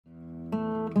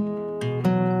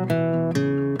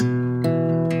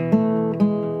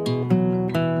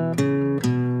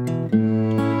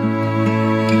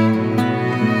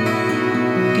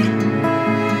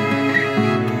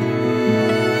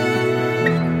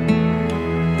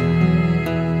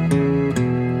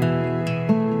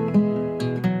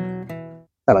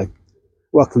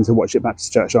Welcome to Watchet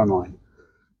Baptist Church Online.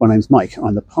 My name's Mike.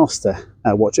 I'm the pastor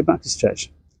at Watchet Baptist Church.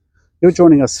 You're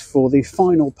joining us for the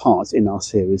final part in our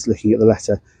series looking at the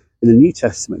letter in the New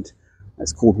Testament.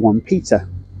 It's called 1 Peter,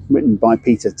 written by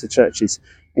Peter to churches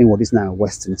in what is now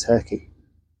Western Turkey.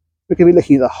 We're going to be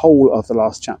looking at the whole of the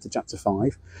last chapter, chapter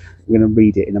 5. We're going to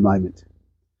read it in a moment.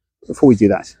 Before we do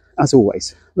that, as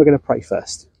always, we're going to pray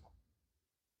first.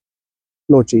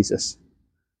 Lord Jesus,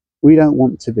 we don't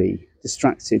want to be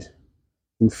distracted,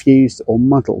 confused or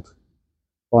muddled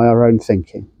by our own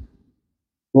thinking.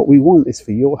 What we want is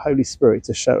for your Holy Spirit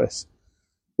to show us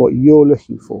what you're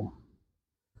looking for,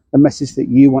 the message that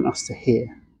you want us to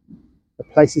hear, the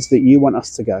places that you want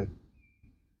us to go.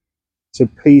 So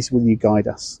please will you guide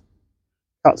us,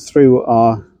 cut through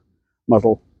our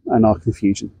muddle and our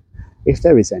confusion, if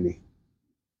there is any,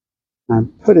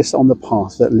 and put us on the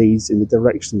path that leads in the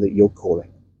direction that you're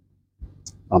calling.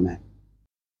 Amen.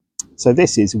 So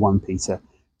this is 1 Peter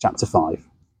chapter 5.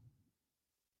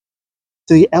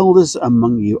 To the elders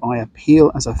among you I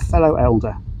appeal as a fellow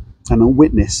elder and a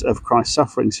witness of Christ's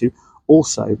sufferings, who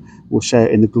also will share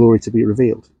in the glory to be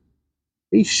revealed.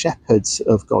 Be shepherds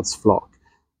of God's flock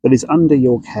that is under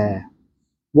your care,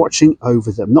 watching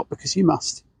over them, not because you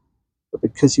must, but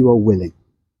because you are willing,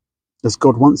 as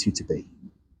God wants you to be,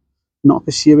 not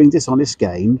pursuing dishonest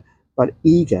gain, but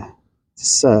eager to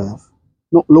serve,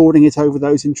 not lording it over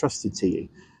those entrusted to you,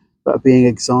 but being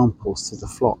examples to the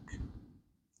flock.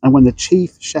 And when the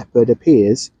chief shepherd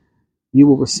appears, you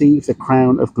will receive the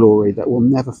crown of glory that will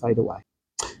never fade away.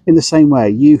 In the same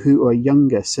way, you who are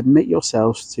younger, submit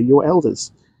yourselves to your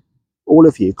elders. All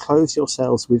of you, clothe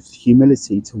yourselves with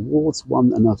humility towards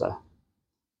one another,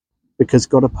 because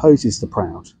God opposes the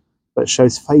proud, but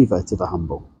shows favour to the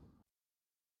humble.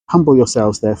 Humble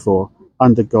yourselves, therefore,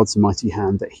 under God's mighty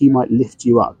hand, that he might lift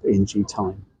you up in due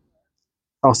time.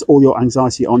 Cast all your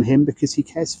anxiety on him, because he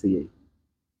cares for you.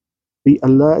 Be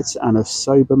alert and of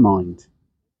sober mind.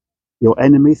 Your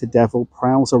enemy, the devil,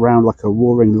 prowls around like a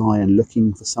roaring lion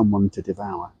looking for someone to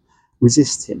devour.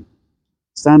 Resist him,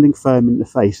 standing firm in the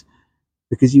faith,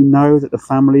 because you know that the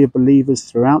family of believers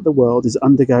throughout the world is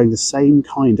undergoing the same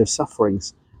kind of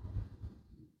sufferings.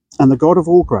 And the God of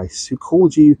all grace, who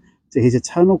called you to his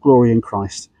eternal glory in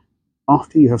Christ,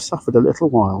 after you have suffered a little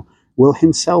while, will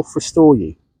himself restore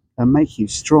you and make you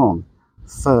strong,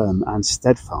 firm and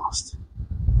steadfast.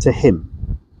 To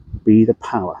him be the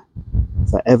power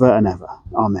forever and ever.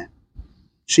 Amen.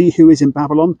 She who is in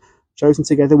Babylon, chosen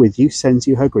together with you, sends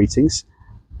you her greetings,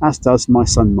 as does my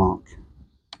son Mark.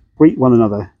 Greet one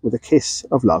another with a kiss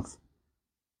of love.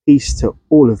 Peace to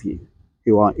all of you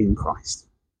who are in Christ.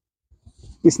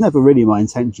 It's never really my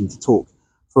intention to talk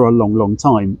for a long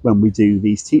time when we do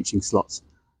these teaching slots.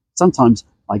 Sometimes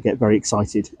I get very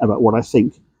excited about what I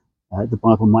think the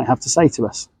Bible might have to say to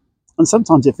us. And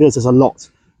sometimes it feels there's a lot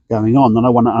going on and I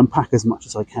want to unpack as much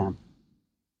as I can.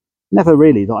 Never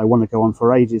really that I want to go on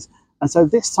for ages. And so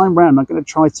this time round, I'm going to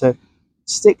try to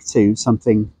stick to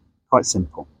something quite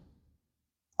simple.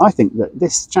 I think that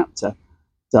this chapter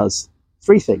does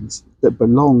three things that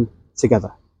belong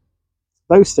together.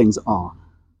 Those things are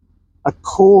a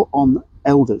call on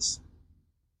elders,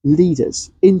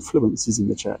 leaders, influencers in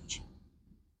the church,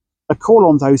 a call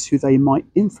on those who they might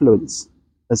influence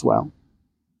as well,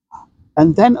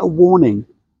 and then a warning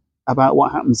about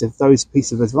what happens if those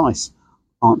pieces of advice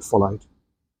aren't followed.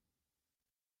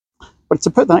 But to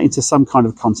put that into some kind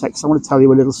of context, I want to tell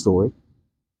you a little story.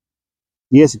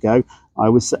 Years ago, I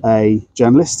was a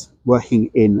journalist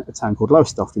working in a town called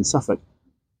Lowestoft in Suffolk,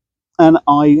 and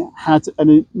I had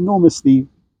an enormously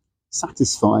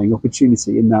satisfying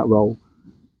opportunity in that role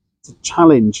to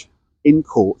challenge in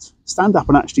court, stand up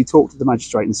and actually talk to the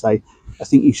magistrate and say, I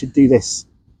think you should do this.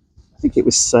 I think it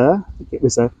was Sir, I think it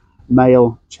was a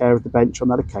male chair of the bench on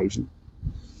that occasion.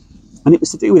 And it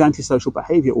was to do with antisocial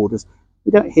behaviour orders.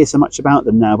 We don't hear so much about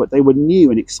them now, but they were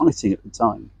new and exciting at the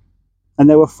time. And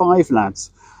there were 5 lads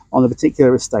on a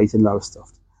particular estate in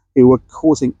Lowestoft who were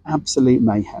causing absolute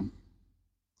mayhem.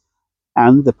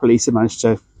 And the police had managed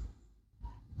to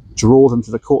draw them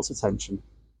to the court's attention,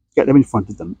 get them in front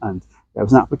of them, and there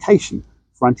was an application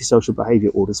for antisocial behaviour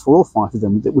orders for all 5 of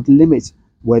them that would limit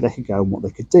where they could go and what they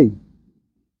could do.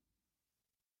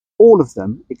 All of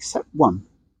them, except one,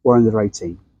 were under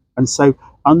 18. And so,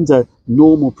 under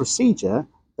normal procedure,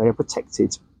 they are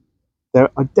protected. Their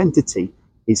identity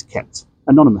is kept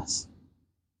anonymous.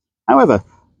 However,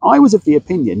 I was of the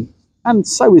opinion, and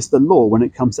so is the law when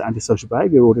it comes to antisocial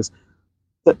behaviour orders,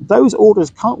 that those orders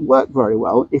can't work very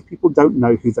well if people don't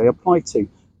know who they apply to.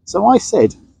 So I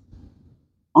said,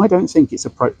 I don't think it's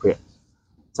appropriate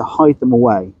to hide them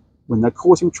away when they're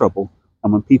causing trouble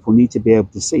and when people need to be able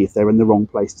to see if they're in the wrong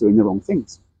place doing the wrong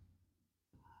things.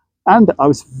 And I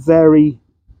was very,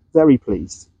 very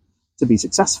pleased to be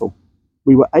successful.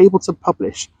 We were able to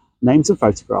publish names and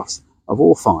photographs of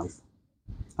all 5.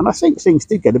 And I think things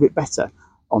did get a bit better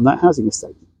on that housing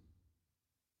estate.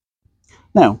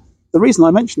 Now, the reason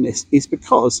I mention this is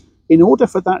because in order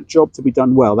for that job to be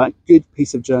done well, that good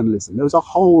piece of journalism, there was a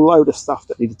whole load of stuff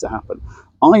that needed to happen.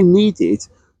 I needed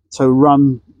to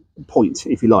run point,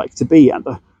 if you like, to be at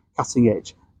the cutting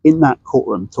edge in that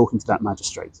courtroom talking to that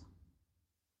magistrate.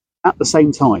 At the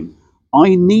same time,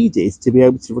 I needed to be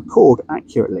able to record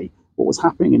accurately what was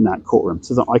happening in that courtroom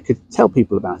so that I could tell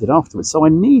people about it afterwards. So I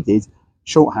needed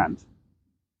shorthand.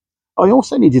 I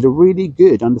also needed a really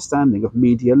good understanding of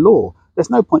media law. There's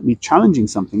no point me challenging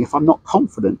something if I'm not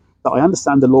confident that I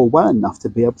understand the law well enough to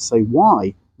be able to say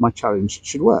why my challenge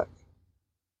should work.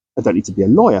 I don't need to be a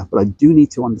lawyer, but I do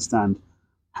need to understand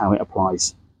how it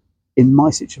applies in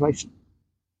my situation.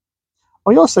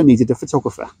 I also needed a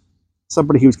photographer,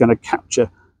 somebody who was going to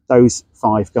capture those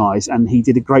 5 guys, and he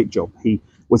did a great job. He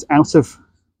was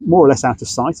more or less out of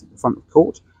sight at the front of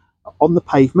court, on the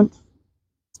pavement,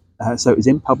 so it was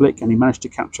in public, and he managed to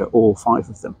capture all 5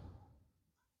 of them.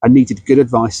 I needed good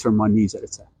advice from my news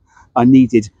editor. I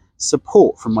needed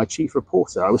support from my chief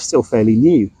reporter. I was still fairly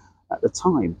new at the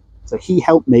time, so he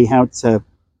helped me how to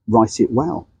write it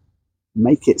well,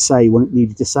 make it say what it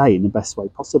needed to say in the best way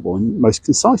possible and most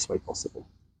concise way possible.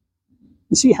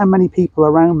 You see how many people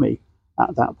around me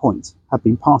at that point had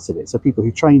been part of it. So people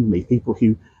who trained me, people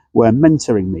who were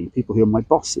mentoring me, people who were my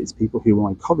bosses, people who were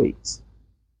my colleagues.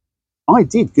 I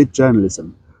did good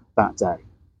journalism that day,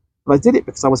 but I did it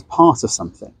because I was part of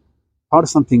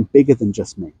something bigger than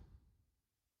just me.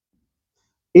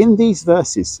 In these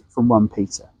verses from 1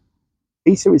 Peter,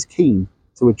 Peter is keen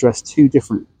to address 2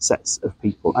 different sets of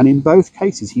people, and in both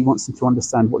cases he wants them to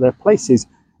understand what their place is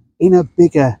in a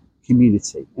bigger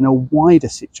community, in a wider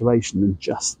situation than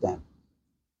just them.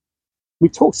 We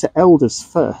talk to elders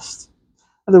first,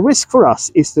 and the risk for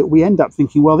us is that we end up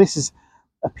thinking, well, this is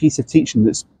a piece of teaching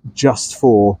that's just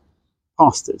for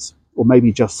pastors, or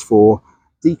maybe just for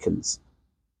deacons.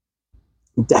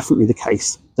 Definitely the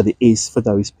case that it is for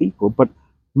those people, but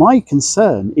my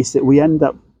concern is that we end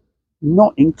up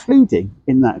not including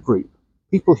in that group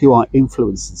people who are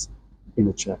influencers in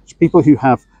the church, people who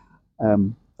have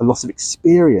a lot of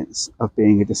experience of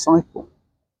being a disciple.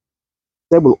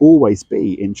 There will always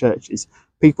be in churches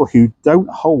people who don't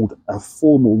hold a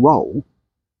formal role,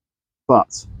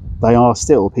 but they are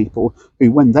still people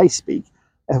who, when they speak,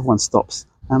 everyone stops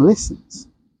and listens.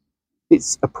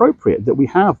 It's appropriate that we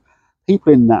have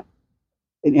people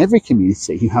in every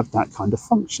community who have that kind of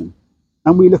function,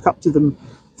 and we look up to them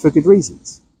for good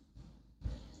reasons.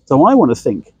 So I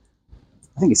think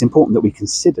it's important that we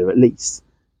consider at least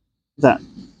that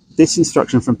this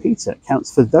instruction from Peter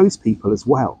counts for those people as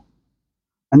well.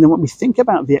 And then when we think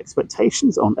about the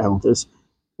expectations on elders,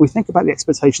 we think about the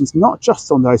expectations not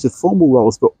just on those with formal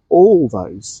roles, but all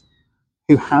those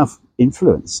who have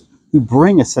influence, who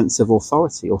bring a sense of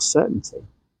authority or certainty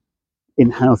in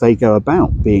how they go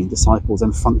about being disciples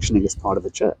and functioning as part of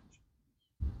the church.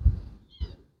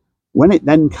 When it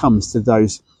then comes to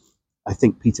those, I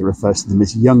think Peter refers to them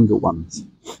as younger ones,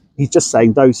 he's just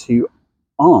saying those who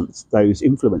aren't those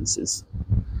influencers,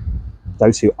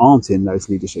 those who aren't in those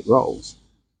leadership roles.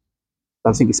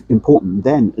 I think it's important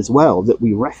then as well that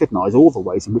we recognise all the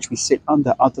ways in which we sit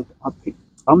under other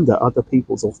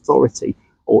people's authority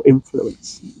or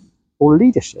influence or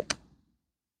leadership.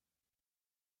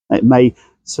 It may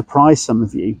surprise some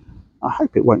of you, I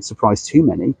hope it won't surprise too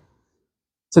many,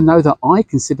 to know that I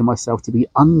consider myself to be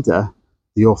under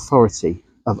the authority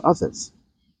of others.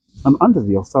 I'm under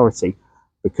the authority,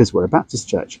 because we're a Baptist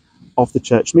church, of the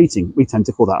church meeting. We tend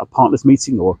to call that a partners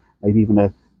meeting, or maybe even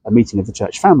a meeting of the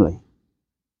church family.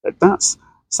 But that's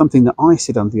something that I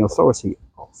sit under the authority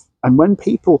of. And when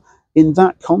people in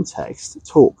that context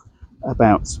talk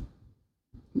about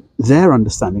their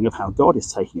understanding of how God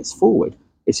is taking us forward,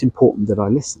 it's important that I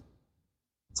listen.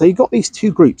 So you've got these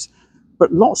 2 groups,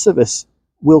 but lots of us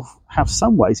will have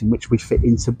some ways in which we fit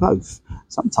into both,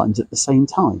 sometimes at the same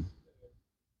time.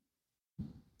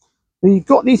 And you've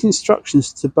got these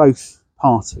instructions to both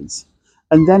parties.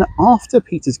 And then after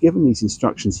Peter's given these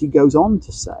instructions, he goes on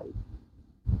to say,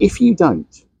 if you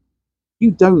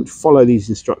don't follow these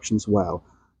instructions well,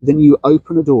 then you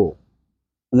open a door.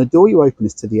 And the door you open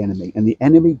is to the enemy. And the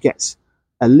enemy gets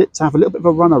to have a little bit of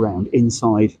a runaround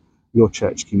inside your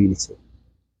church community.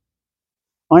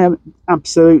 I am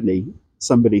absolutely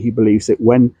somebody who believes that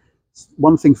when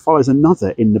one thing follows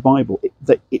another in the Bible,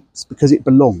 that it's because it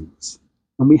belongs.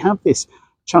 And we have this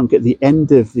chunk at the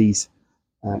end of these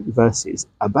verses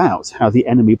about how the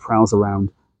enemy prowls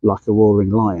around like a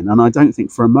roaring lion. And I don't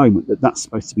think for a moment that that's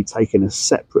supposed to be taken as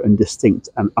separate and distinct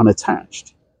and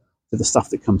unattached to the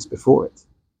stuff that comes before it.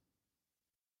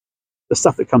 The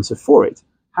stuff that comes before it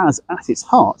has at its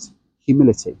heart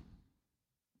humility.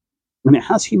 And it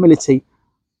has humility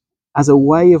as a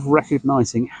way of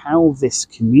recognizing how this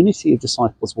community of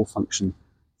disciples will function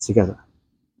together.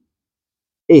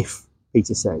 If,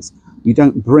 Peter says, you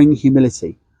don't bring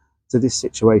humility to this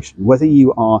situation, whether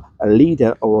you are a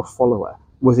leader or a follower,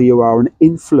 whether you are an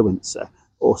influencer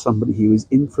or somebody who is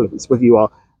influenced, whether you are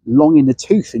long in the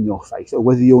tooth in your faith or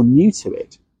whether you're new to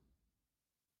it,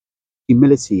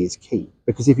 humility is key.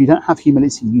 Because if you don't have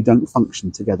humility, you don't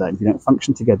function together. And if you don't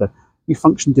function together, you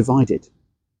function divided.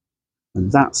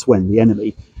 And that's when the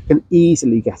enemy can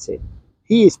easily get in.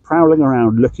 He is prowling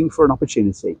around looking for an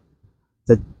opportunity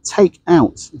to take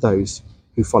out those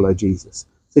who follow Jesus,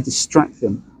 to distract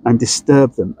them and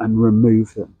disturb them and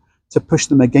remove them, to push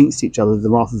them against each other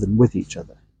rather than with each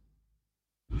other.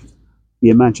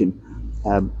 You imagine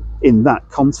in that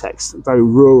context, a very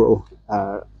rural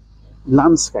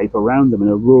landscape around them in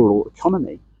a rural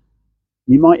economy,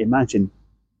 you might imagine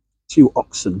two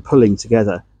oxen pulling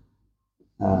together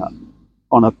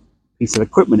on a piece of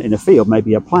equipment in a field,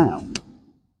 maybe a plough.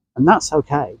 And that's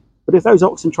okay. But if those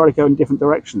oxen try to go in different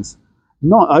directions,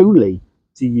 not only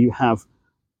do you have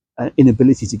an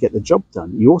inability to get the job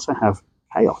done, you also have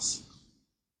chaos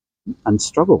and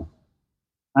struggle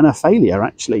and a failure,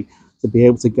 actually, to be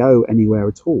able to go anywhere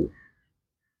at all.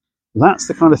 That's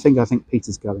the kind of thing I think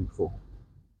Peter's going for.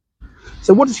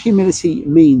 So what does humility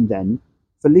mean then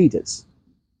for leaders?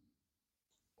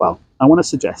 Well, I want to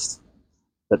suggest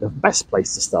that the best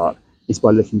place to start is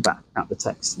by looking back at the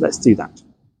text. Let's do that.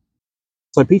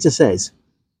 So Peter says,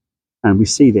 and we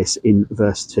see this in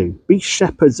verse 2, be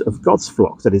shepherds of God's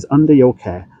flock that is under your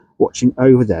care, watching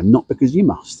over them, not because you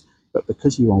must, but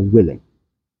because you are willing,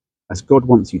 as God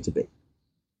wants you to be.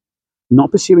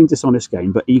 Not pursuing dishonest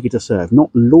gain, but eager to serve, not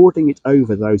lording it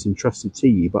over those entrusted to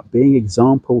you, but being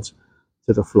examples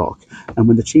to the flock. And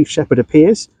when the chief shepherd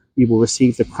appears, you will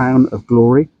receive the crown of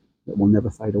glory that will never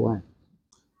fade away.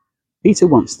 Peter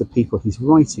wants the people he's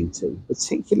writing to,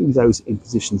 particularly those in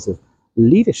positions of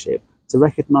leadership, to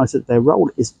recognize that their role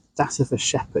is that of a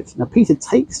shepherd. Now, Peter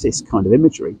takes this kind of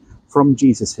imagery from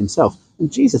Jesus himself,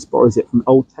 and Jesus borrows it from the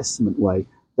Old Testament way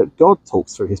that God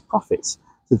talks through his prophets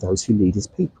to those who lead his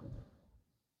people.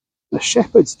 A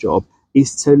shepherd's job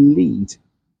is to lead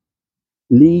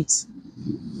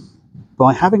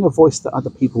by having a voice that other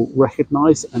people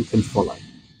recognize and can follow.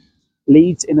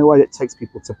 Leads in a way that takes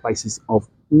people to places of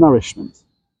nourishment,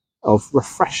 of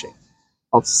refreshing,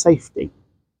 of safety,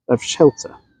 of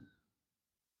shelter.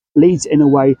 Leads in a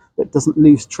way that doesn't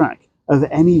lose track of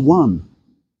any one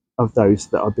of those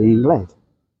that are being led.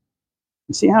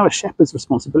 You see how a shepherd's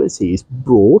responsibility is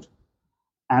broad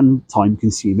and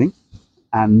time-consuming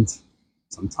and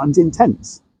sometimes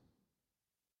intense.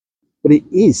 But it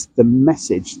is the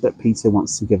message that Peter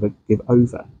wants to give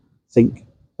over. Think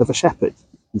of a shepherd,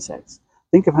 he says.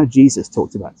 Think of how Jesus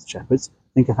talked about shepherds.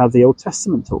 Think of how the Old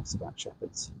Testament talks about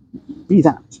shepherds. Be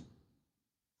that.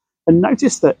 And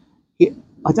notice that he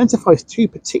identifies two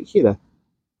particular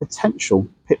potential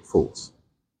pitfalls.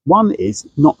 One is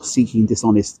not seeking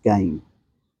dishonest gain.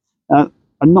 I'm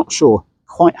not sure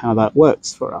quite how that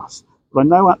works for us, but I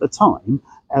know at the time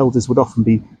elders would often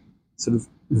be sort of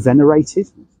venerated,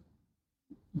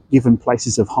 given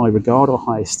places of high regard or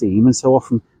high esteem, and so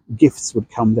often gifts would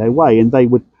come their way, and they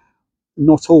would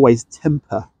not always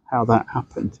temper how that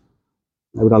happened.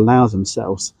 They would allow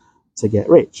themselves to get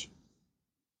rich.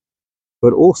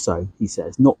 But also, he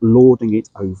says, not lording it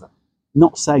over.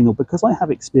 Not saying, well, because I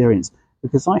have experience,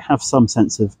 because I have some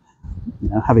sense of,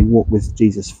 having walked with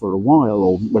Jesus for a while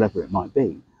or whatever it might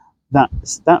be,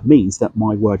 that means that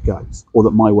my word goes, or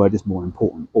that my word is more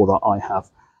important, or that I have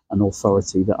an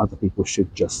authority that other people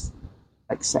should just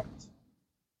accept.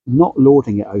 Not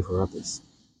lording it over others.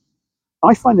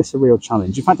 I find this a real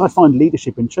challenge. In fact, I find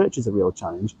leadership in churches a real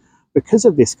challenge because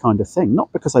of this kind of thing.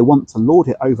 Not because I want to lord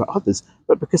it over others,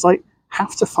 but because I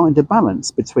have to find a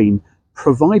balance between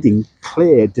providing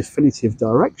clear, definitive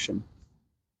direction,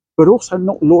 but also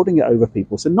not lording it over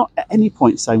people. So not at any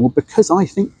point saying, well, because I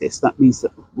think this, that means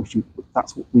that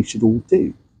that's what we should all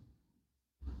do.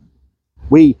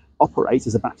 We operate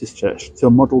as a Baptist church to a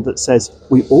model that says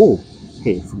we all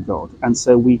hear from God. And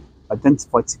so we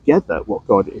identify together what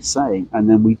God is saying, and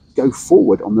then we go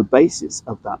forward on the basis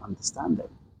of that understanding.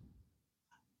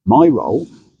 My role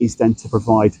is then to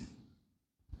provide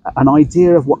an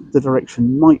idea of what the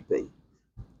direction might be,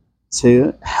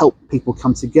 to help people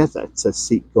come together to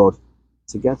seek God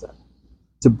together.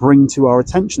 to bring to our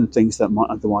attention things that might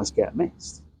otherwise get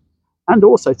missed, and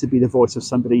also to be the voice of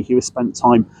somebody who has spent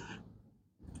time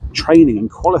training and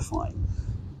qualifying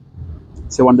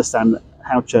to understand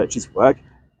how churches work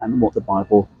and what the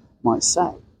Bible might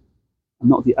say. I'm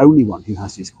not the only one who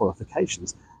has these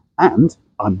qualifications, and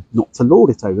I'm not to lord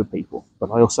it over people,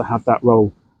 but I also have that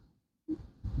role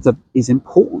that is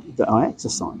important that I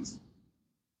exercise.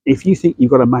 If you think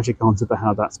you've got a magic answer for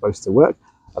how that's supposed to work,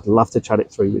 I'd love to chat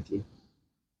it through with you.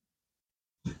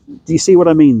 Do you see what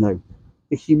I mean, though?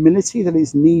 The humility that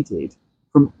is needed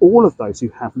from all of those who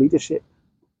have leadership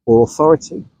or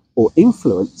authority or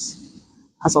influence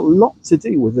has a lot to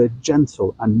do with a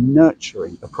gentle and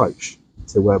nurturing approach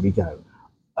to where we go.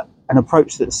 An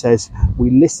approach that says we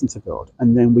listen to God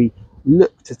and then we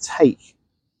look to take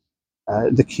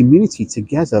the community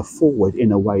together forward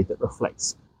in a way that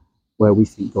reflects where we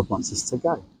think God wants us to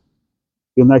go.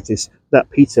 You'll notice that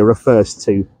Peter refers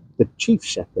to the chief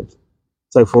shepherd.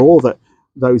 So for all that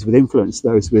those with influence,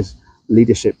 those with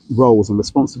leadership roles and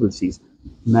responsibilities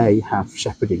do have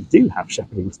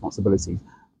shepherding responsibilities,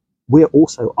 we're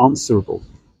also answerable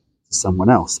to someone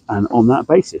else. And on that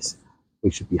basis, we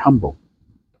should be humble.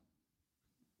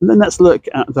 And then let's look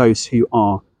at those who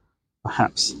are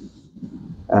perhaps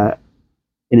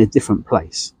in a different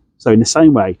place. So in the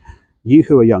same way, you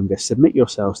who are younger, submit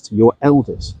yourselves to your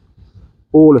elders.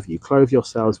 All of you, clothe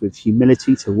yourselves with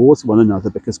humility towards one another,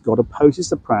 because God opposes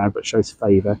the proud but shows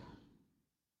favour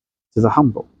to the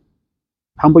humble.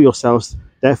 Humble yourselves,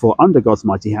 therefore, under God's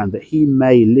mighty hand, that he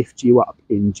may lift you up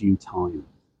in due time.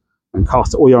 And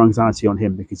cast all your anxiety on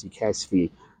him, because he cares for you.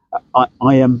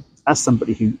 I am, as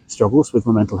somebody who struggles with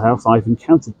my mental health, I've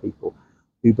encountered people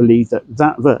who believe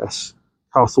that verse,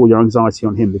 cast all your anxiety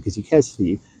on him because he cares for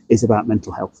you, is about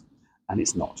mental health. And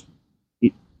it's not.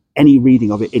 Any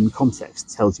reading of it in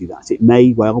context tells you that. It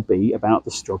may well be about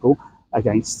the struggle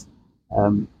against,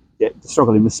 the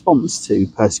struggle in response to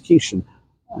persecution,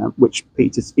 which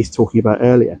Peter is talking about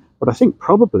earlier. But I think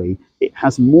probably it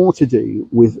has more to do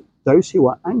with those who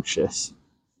are anxious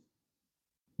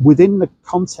within the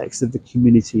context of the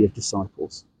community of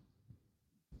disciples.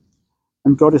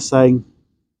 And God is saying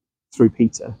through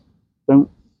Peter,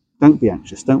 don't be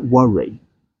anxious, don't worry,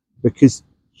 because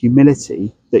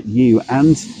humility that you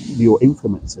and your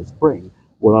influencers bring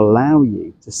will allow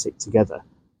you to sit together,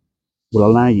 will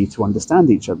allow you to understand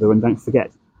each other. And don't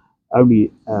forget,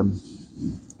 only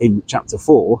in chapter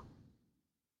 4,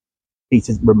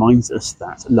 Peter reminds us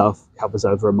that love covers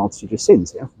over a multitude of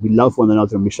sins. Yeah? We love one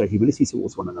another and we show humility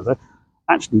towards one another.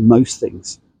 Actually, most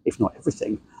things, if not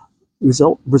everything,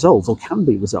 resolves or can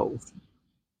be resolved.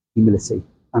 Humility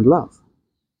and love.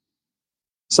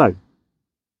 So,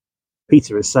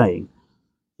 Peter is saying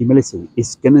humility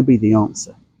is going to be the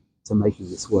answer to making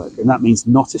this work. And that means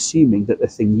not assuming that the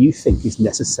thing you think is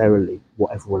necessarily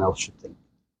what everyone else should think.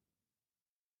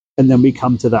 And then we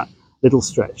come to that little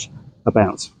stretch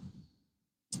about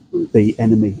the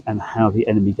enemy and how the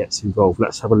enemy gets involved.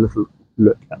 Let's have a little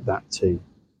look at that too.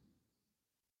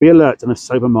 Be alert and of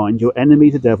sober mind. Your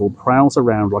enemy, the devil, prowls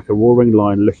around like a roaring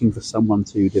lion looking for someone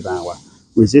to devour.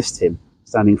 Resist him,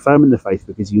 standing firm in the faith,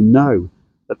 because you know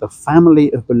that the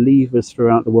family of believers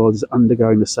throughout the world is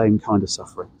undergoing the same kind of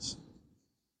sufferings.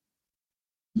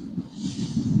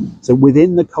 So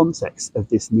within the context of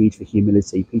this need for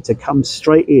humility, Peter comes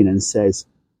straight in and says,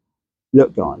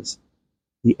 look guys,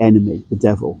 the enemy, the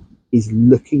devil, is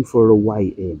looking for a way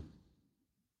in.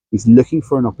 He's looking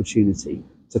for an opportunity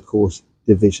to cause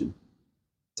division,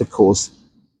 to cause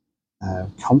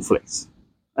conflict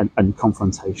and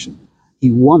confrontation. He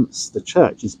wants the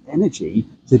church's energy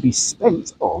to be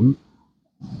spent on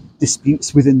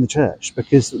disputes within the church,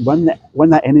 because when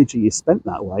that energy is spent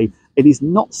that way, it is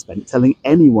not spent telling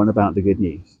anyone about the good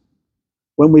news.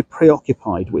 When we're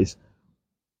preoccupied with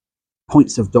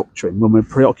points of doctrine, when we're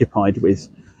preoccupied with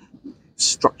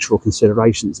structural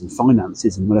considerations and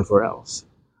finances and whatever else,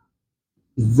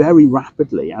 very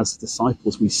rapidly as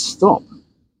disciples we stop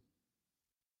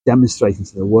demonstrating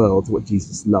to the world what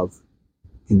Jesus' love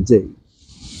can do,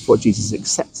 what Jesus'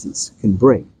 acceptance can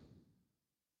bring.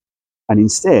 And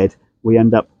instead, we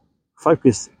end up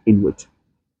focused inward.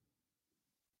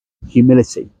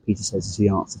 Humility, Peter says, is the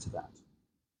answer to that.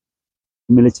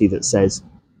 Humility that says,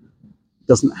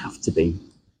 doesn't have to be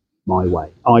my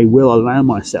way. I will allow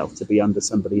myself to be under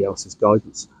somebody else's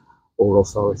guidance or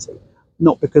authority.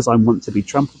 Not because I want to be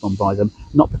trampled on by them,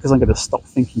 not because I'm going to stop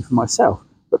thinking for myself,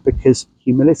 but because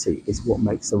humility is what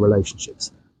makes the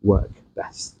relationships work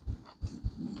best.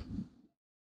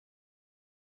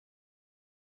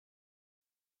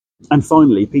 And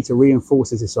finally, Peter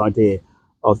reinforces this idea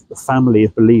of the family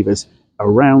of believers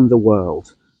around the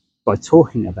world by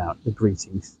talking about the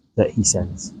greetings that he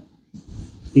sends.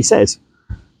 He says,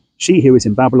 "She who is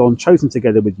in Babylon, chosen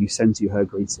together with you, sends you her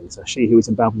greetings." So she who is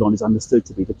in Babylon is understood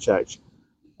to be the church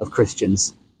of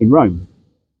Christians in Rome,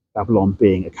 Babylon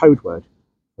being a code word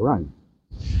for Rome.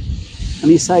 And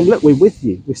he's saying, look, we're with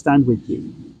you, we stand with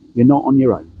you. You're not on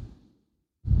your own.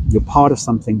 You're part of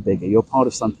something bigger. You're part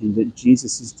of something that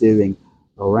Jesus is doing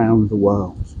around the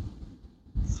world.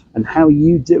 And how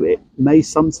you do it may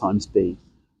sometimes be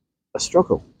a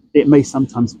struggle. It may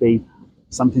sometimes be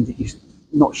something that you're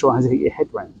not sure how to get your head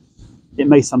around. It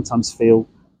may sometimes feel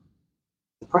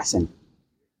depressing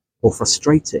or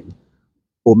frustrating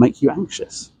or make you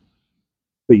anxious.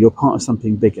 But you're part of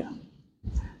something bigger.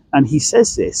 And he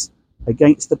says this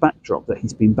against the backdrop that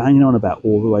he's been banging on about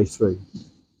all the way through.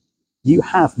 You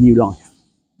have new life.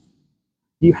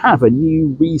 You have a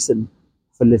new reason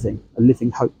for living, a living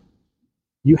hope.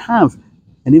 You have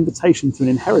an invitation to an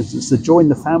inheritance to join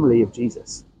the family of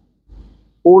Jesus.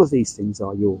 All of these things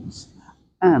are yours.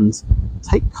 And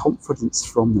take confidence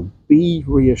from them. Be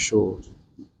reassured.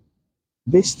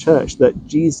 This church that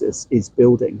Jesus is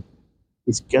building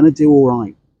is going to do all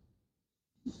right.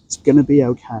 It's going to be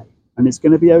okay. And it's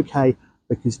going to be okay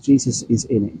because Jesus is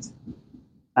in it.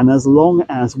 And as long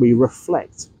as we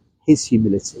reflect his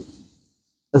humility,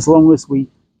 as long as we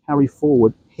carry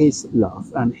forward his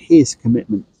love and his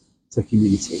commitment to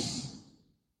community,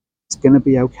 it's going to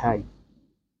be okay.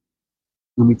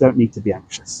 And we don't need to be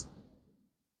anxious.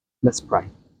 Let's pray.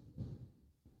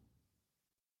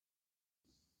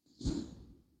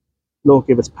 Lord,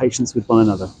 give us patience with one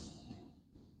another.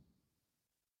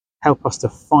 Help us to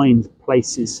find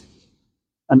places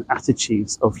and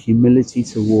attitudes of humility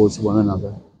towards one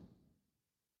another.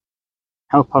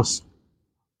 Help us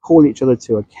call each other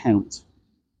to account.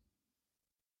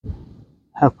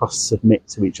 Help us submit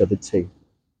to each other too.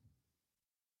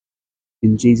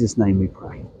 In Jesus' name we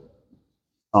pray.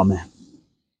 Amen.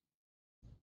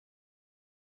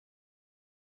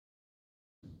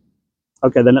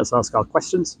 Okay, then let's ask our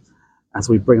questions as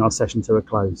we bring our session to a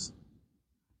close.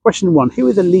 Question 1, who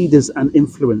are the leaders and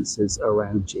influencers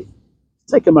around you?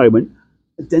 Take a moment,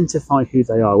 identify who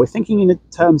they are. We're thinking in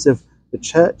terms of the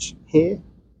church here,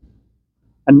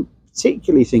 and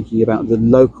particularly thinking about the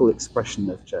local expression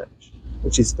of church,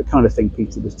 which is the kind of thing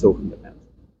Peter was talking about.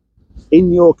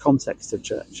 In your context of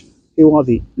church, who are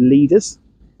the leaders,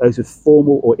 those with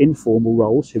formal or informal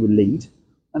roles who will lead,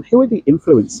 and who are the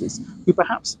influencers who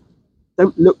perhaps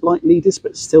don't look like leaders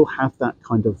but still have that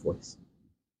kind of voice?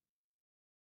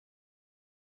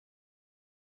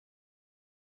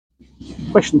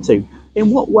 Question 2, in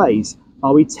what ways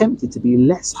are we tempted to be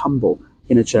less humble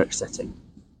in a church setting?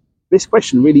 This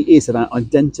question really is about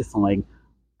identifying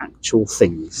actual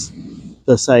things.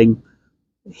 So saying,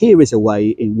 here is a way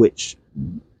in which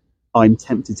I'm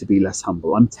tempted to be less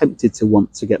humble. I'm tempted to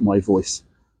want to get my voice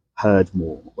heard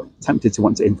more. I'm tempted to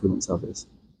want to influence others.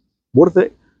 What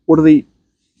are the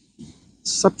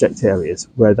subject areas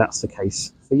where that's the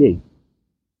case for you?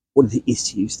 What are the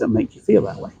issues that make you feel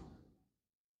that way?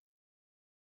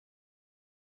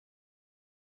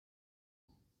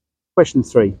 Question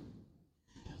 3.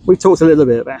 We talked a little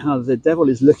bit about how the devil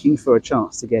is looking for a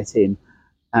chance to get in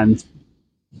and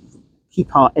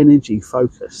keep our energy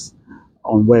focused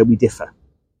on where we differ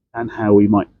and how we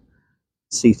might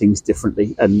see things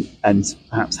differently and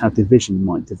perhaps how division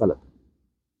might develop.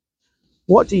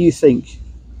 What do you think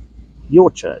your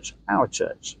church, our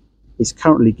church, is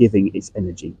currently giving its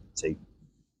energy to?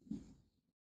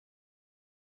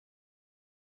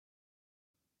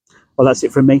 Well, that's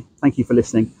it from me. Thank you for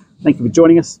listening. Thank you for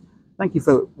joining us. Thank you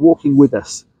for walking with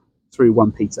us through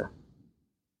 1 Peter.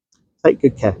 Take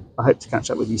good care. I hope to catch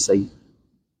up with you soon.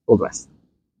 All the best.